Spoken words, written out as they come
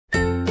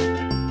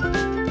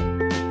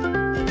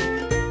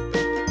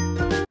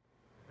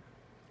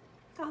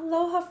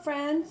Aloha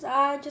Friends.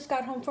 I just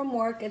got home from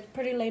work. It's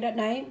pretty late at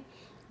night,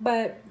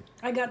 but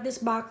I got this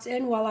box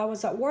in while I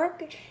was at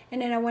work,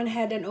 and then I went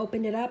ahead and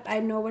opened it up. I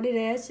know what it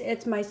is.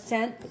 It's my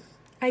scent.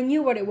 I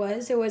knew what it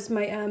was. It was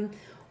my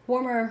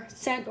warmer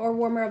scent or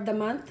warmer of the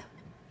month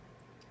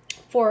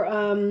for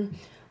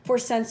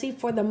Scentsy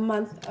for the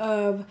month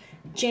of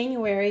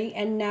January,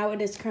 and now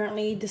it is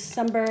currently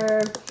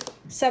December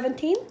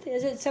 17th.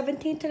 Is it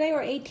 17th today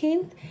or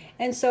 18th?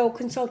 And so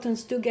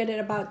consultants do get it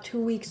about 2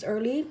 weeks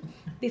early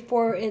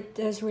before it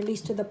is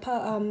released to the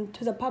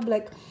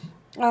public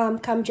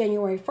come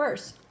January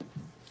 1st.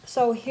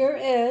 So here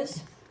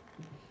is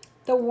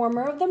the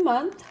warmer of the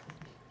month.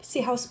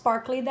 See how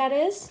sparkly that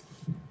is?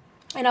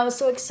 And I was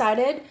so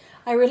excited.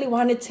 I really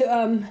wanted to,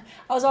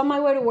 I was on my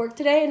way to work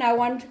today and I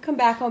wanted to come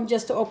back home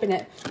just to open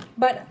it.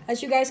 But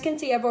as you guys can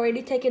see, I've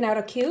already taken out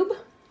a cube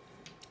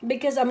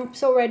because I'm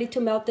so ready to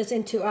melt this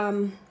into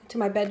to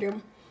my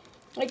bedroom.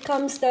 It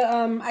comes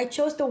I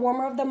chose the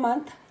warmer of the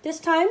month this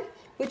time,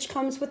 which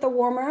comes with a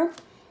warmer.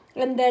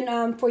 And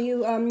then for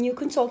you new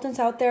consultants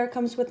out there, it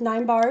comes with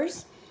 9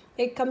 bars.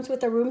 It comes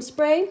with a room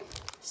spray,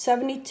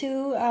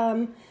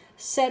 72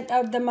 scent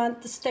of the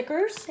month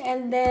stickers,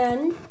 and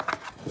then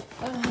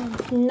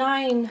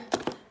 9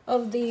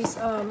 of these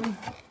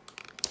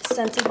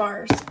Scentsy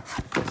bars.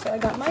 So I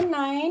got my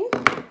 9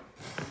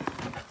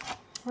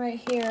 right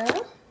here.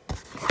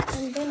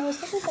 And then I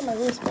was looking for my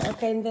room spray.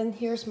 Okay, and then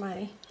here's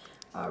my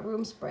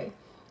room spray.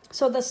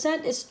 So the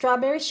scent is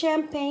strawberry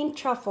champagne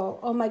truffle.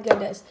 Oh my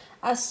goodness.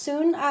 As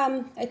soon,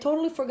 I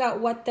totally forgot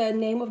what the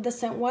name of the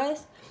scent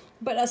was,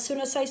 but as soon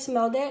as I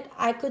smelled it,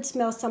 I could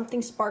smell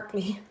something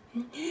sparkly.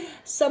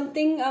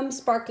 Something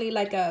sparkly,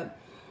 like a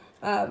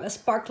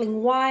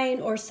sparkling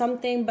wine or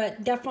something,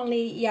 but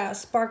definitely, yeah,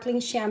 sparkling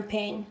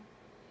champagne.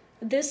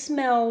 This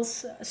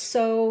smells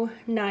so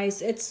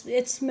nice.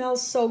 It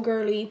smells so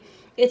girly.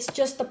 It's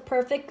just the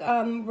perfect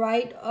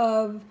right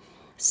of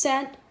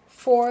scent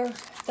for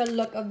the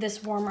look of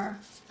this warmer.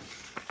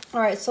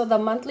 All right, so the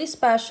monthly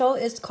special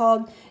is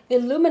called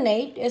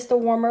Illuminate. It's the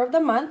warmer of the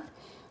month.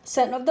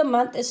 Scent of the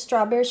month is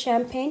strawberry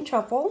champagne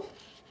truffle.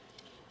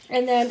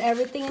 And then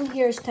everything in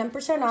here is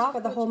 10% off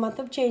for the whole month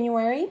of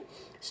January.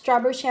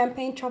 Strawberry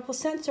champagne truffle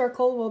scent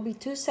circle will be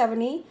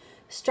 $2.70.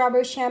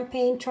 Strawberry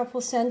champagne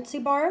truffle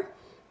Scentsy bar,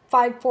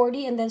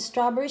 $5.40, and then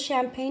strawberry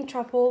champagne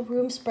truffle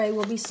room spray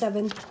will be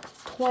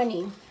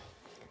 $7.20.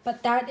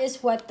 But that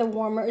is what the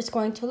warmer is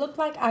going to look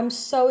like. I'm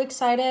so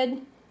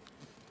excited.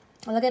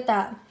 Look at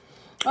that.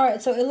 All right,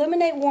 so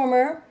Illuminate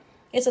warmer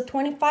is a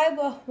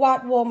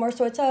 25-watt warmer,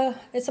 so it's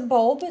a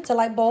bulb. It's a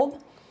light bulb,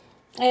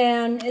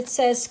 and it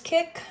says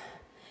kick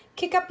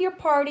up your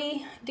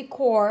party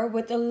decor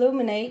with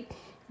Illuminate,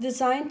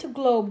 designed to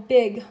glow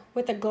big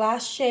with a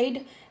glass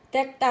shade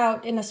decked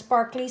out in a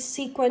sparkly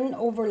sequin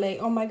overlay.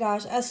 Oh my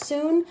gosh, as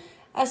soon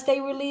as they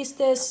released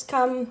this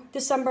come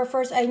December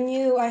 1st, I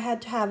knew I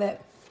had to have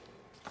it.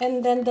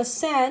 And then the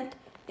scent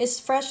is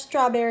fresh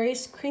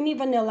strawberries, creamy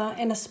vanilla,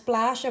 and a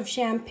splash of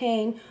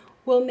champagne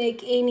will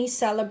make any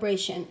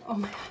celebration. Oh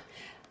my god,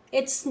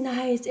 it's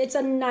nice. It's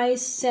a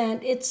nice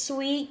scent. It's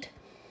sweet.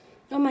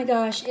 Oh my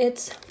gosh,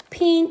 it's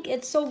pink.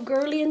 It's so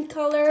girly in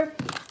color.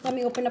 Let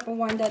me open up a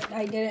one that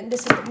I didn't.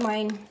 This is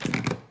mine.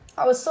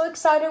 I was so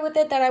excited with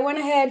it that I went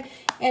ahead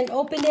and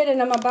opened it,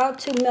 and I'm about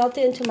to melt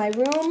it into my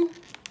room.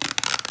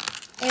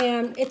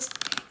 And it's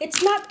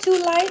not too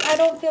light. I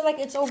don't feel like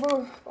it's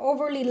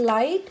overly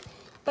light,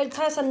 but it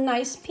has a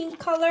nice pink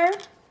color.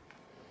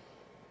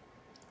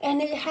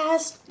 And it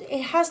has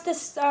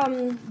this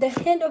the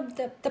hint of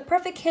the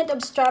perfect hint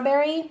of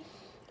strawberry.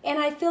 And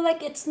I feel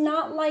like it's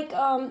not like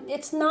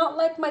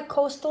my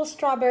coastal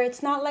strawberry.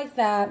 It's not like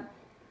that.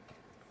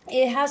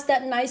 It has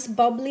that nice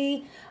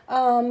bubbly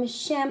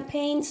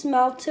champagne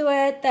smell to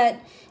it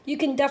that you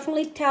can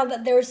definitely tell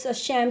that there's a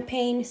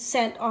champagne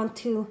scent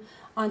onto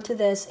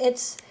this.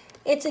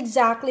 It's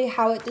exactly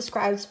how it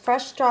describes: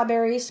 fresh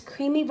strawberries,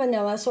 creamy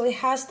vanilla. So it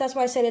has, that's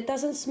why I said it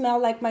doesn't smell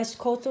like my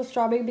coastal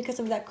strawberry, because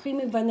of that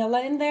creamy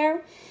vanilla in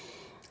there,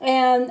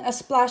 and a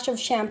splash of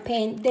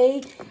champagne.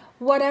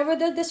 Whatever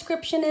the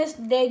description is,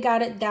 they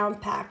got it down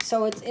packed.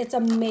 So it's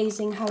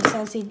amazing how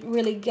Scentsy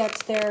really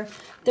gets their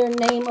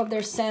name of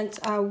their scent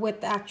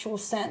with the actual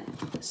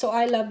scent. So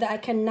I love that. I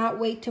cannot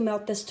wait to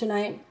melt this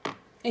tonight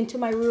into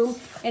my room.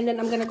 And then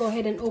I'm gonna go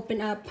ahead and open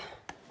up.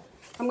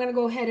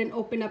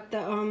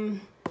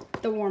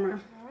 The warmer.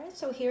 All right,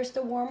 so here's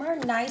the warmer.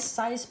 Nice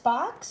size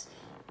box.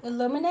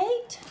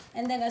 Illuminate.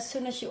 And then as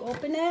soon as you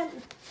open it,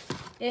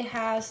 it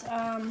has,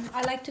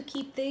 I like to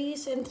keep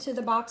these into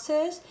the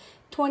boxes.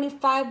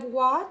 25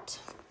 watt.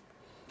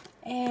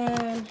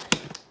 And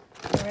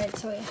all right,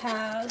 so it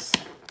has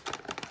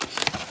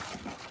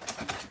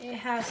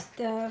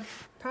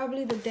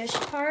probably the dish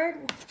part.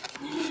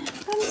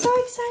 I'm so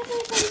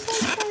excited.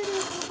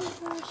 Oh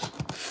my gosh.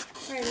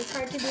 All right, it's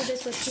hard to do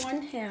this with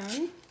one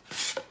hand.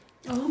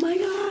 Oh my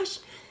gosh.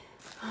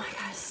 Oh my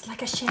gosh, it's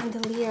like a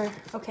chandelier.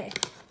 Okay,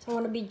 so I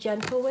want to be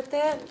gentle with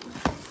it.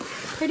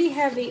 Pretty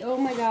heavy. Oh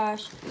my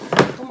gosh.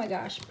 Oh my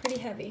gosh, pretty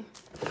heavy.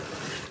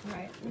 All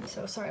right. I'm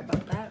so sorry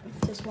about that.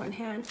 Just one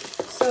hand.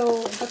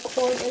 So the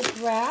cord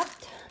is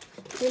wrapped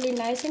really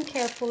nice and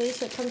carefully.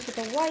 So it comes with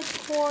a white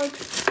cord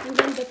and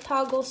then the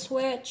toggle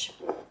switch.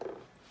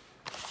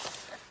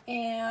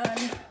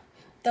 And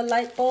the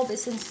light bulb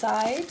is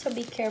inside. So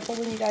be careful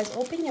when you guys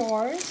open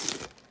yours.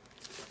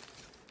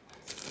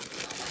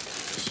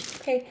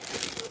 Okay.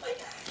 Oh my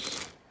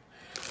gosh.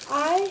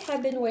 I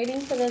have been waiting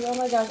for this. Oh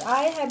my gosh.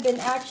 I have been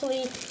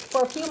actually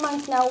for a few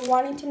months now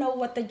wanting to know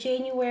what the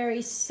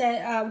January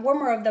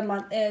warmer of the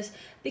month is,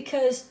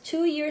 because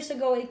 2 years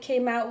ago it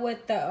came out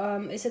with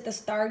the is it the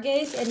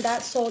Stargaze, and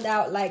that sold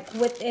out like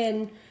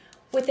within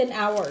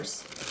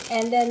hours.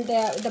 And then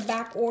the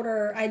back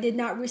order, I did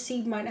not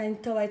receive mine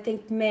until I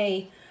think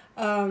May,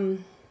 a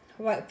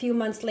few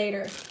months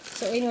later.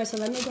 So anyway, so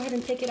let me go ahead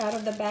and take it out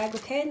of the bag,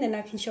 okay, and then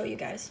I can show you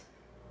guys.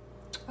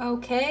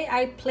 Okay,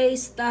 I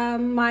placed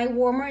my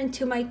warmer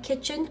into my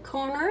kitchen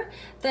corner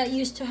that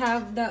used to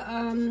have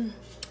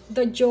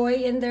the Joy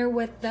in there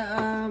with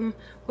the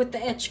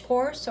edge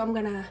core. So I'm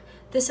gonna,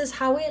 this is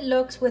how it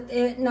looks with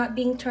it not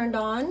being turned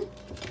on,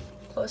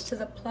 close to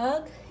the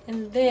plug,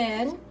 and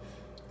then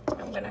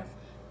I'm gonna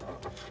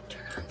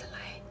turn on the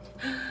light.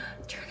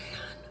 Turn it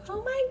on.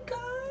 Oh my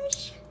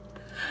gosh!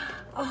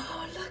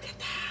 Oh, look at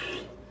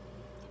that!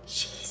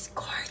 She's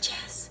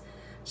gorgeous.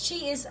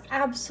 She is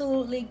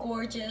absolutely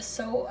gorgeous.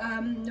 So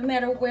no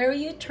matter where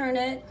you turn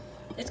it,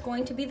 it's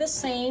going to be the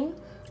same.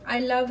 I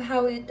love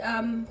how it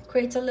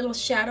creates a little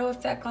shadow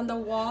effect on the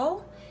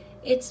wall.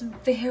 It's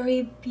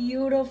very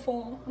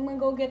beautiful. I'm gonna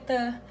go get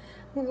the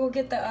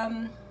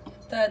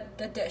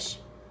dish.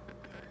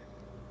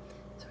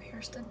 So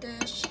here's the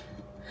dish.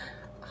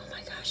 Oh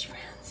my gosh,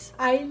 friends,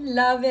 I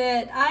love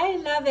it. I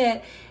love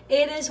it.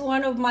 It is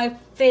one of my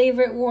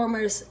favorite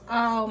warmers.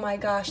 Oh my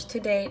gosh, to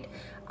date.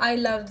 I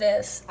love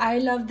this. I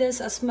love this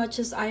as much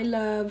as I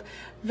love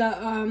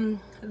the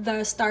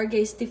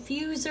Stargaze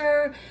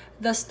diffuser,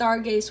 the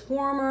Stargaze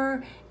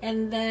warmer,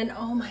 and then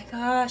oh my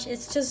gosh,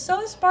 it's just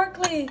so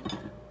sparkly.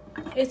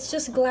 It's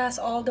just glass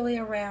all the way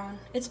around.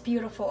 It's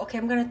beautiful. Okay,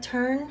 I'm gonna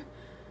turn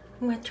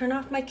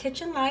off my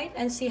kitchen light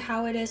and see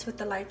how it is with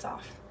the lights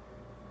off.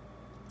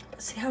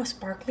 But see how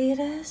sparkly it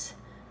is?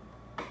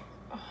 Oh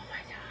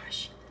my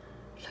gosh,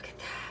 look at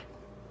that.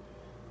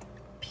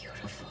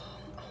 Beautiful.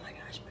 Oh my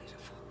gosh,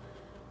 beautiful.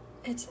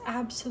 It's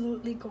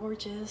absolutely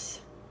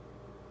gorgeous.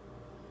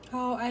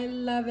 Oh, I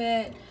love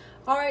it.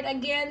 All right,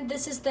 again,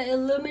 this is the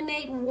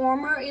Illuminate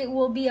warmer. It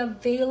will be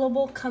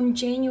available come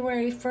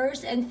January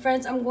 1st. And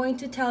friends, I'm going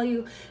to tell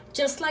you,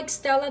 just like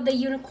Stella the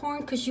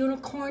unicorn, because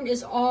unicorn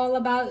is all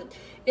about,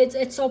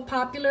 it's so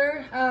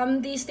popular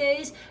these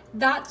days,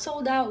 that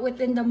sold out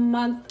within the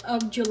month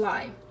of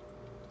July.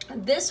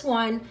 This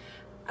one,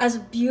 as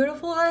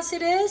beautiful as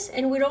it is,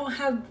 and we don't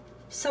have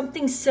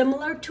something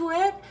similar to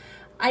it,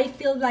 I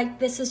feel like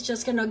this is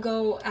just gonna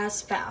go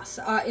as fast,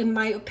 in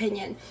my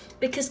opinion,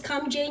 because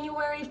come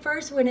January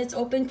 1st, when it's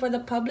open for the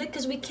public,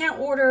 because we can't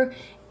order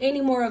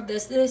any more of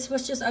this. This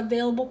was just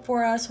available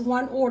for us,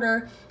 one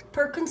order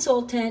per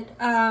consultant,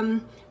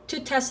 to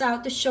test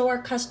out, to show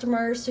our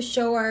customers, to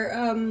show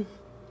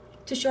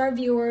our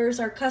viewers,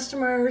 our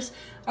customers,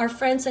 our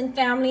friends and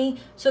family,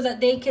 so that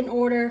they can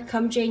order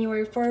come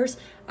January 1st.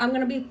 I'm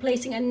going to be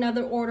placing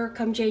another order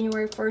come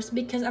January 1st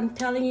because I'm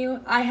telling you,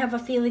 I have a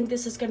feeling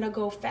this is going to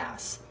go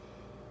fast.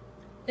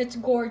 It's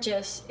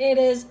gorgeous. It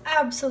is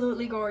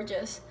absolutely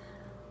gorgeous.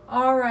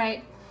 All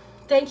right.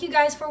 Thank you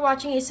guys for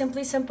watching A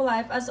Simply Simple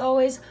Life. As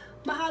always,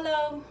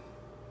 mahalo.